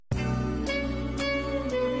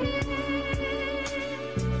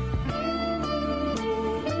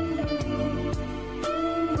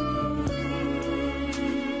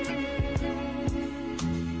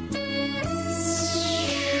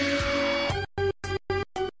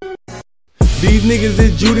These niggas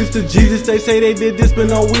is Judas to Jesus. They say they did this, but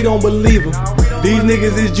no, we don't believe them. These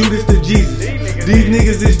niggas is Judas to Jesus. These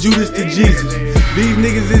niggas is Judas to Jesus. These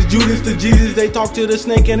niggas is Judas to Jesus. They talk to the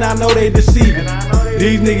snake and I know they deceiving.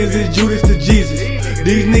 These niggas is Judas to Jesus.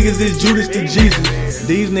 These niggas is Judas to Jesus.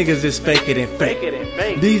 These niggas is fake it and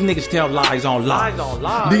fake. These niggas tell lies on lies.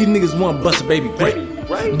 These niggas want bust a baby break.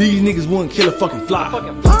 These niggas wouldn't kill a fucking fly.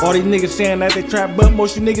 All these niggas saying that they trap, but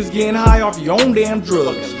most you niggas getting high off your own damn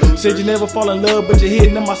drugs. Said you never fall in love, but you're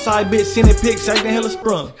hitting on my side bitch, sending pics, acting hella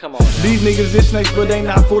sprung. These niggas is snakes, but they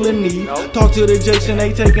not full of need. Talk to the Jason,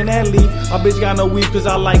 they taking that lead. My bitch got no weed, cause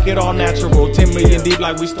I like it all natural. 10 million deep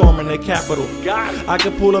like we storming the Capitol. I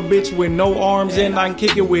can pull a bitch with no arms and I can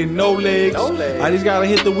kick it with no legs. I just gotta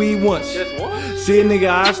hit the weed once. See a nigga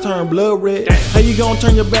eyes turn blood red. How you gonna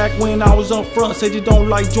turn your back when I was up front? Said you don't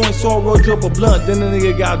like joints, so I rolled you up a blunt. Then the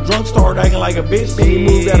nigga got drunk, started acting like a bitch. Then he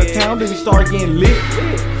moved out of town, then he started getting lit.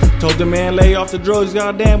 Told the man lay off the drugs,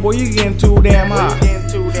 goddamn boy, you getting too damn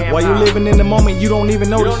high. While you living in the moment, you don't even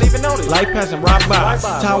notice. Life passing right by.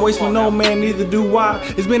 Time waits for no man, neither do I.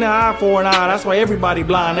 It's been an eye for an eye, that's why everybody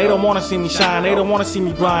blind. They don't wanna see me shine, they don't wanna see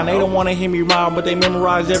me grind. They don't wanna hear me rhyme, but they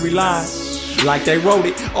memorize every line like they wrote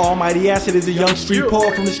it. Almighty acid is a young street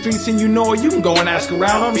poet from the streets, and you know it, you can go and ask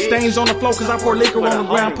around. All the stains on the floor cause I pour liquor on the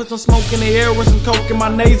ground. Put some smoke in the air with some coke in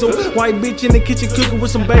my nasal. White bitch in the kitchen cooking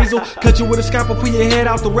with some basil. Cut you with a scalpel, pull your head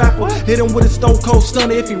out the raffle. Hit him with a stone cold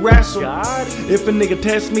stunner if he wrestle. If a nigga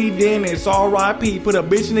test me, then it's R.I.P. Put a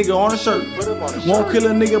bitch nigga on a shirt. Won't kill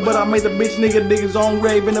a nigga, but I made the bitch nigga dig his own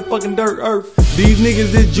grave in the fucking dirt earth. These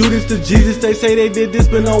niggas is Judas to Jesus. They say they did this,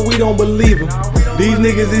 but no, we don't believe them. These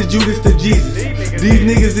niggas is Judas to Jesus. These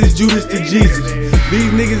niggas is Judas to Jesus.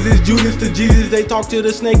 These niggas is Judas to Jesus. They talk to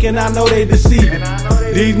the snake and I know they deceiving.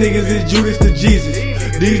 These niggas is Judas to Jesus.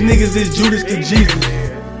 These niggas is Judas to Jesus.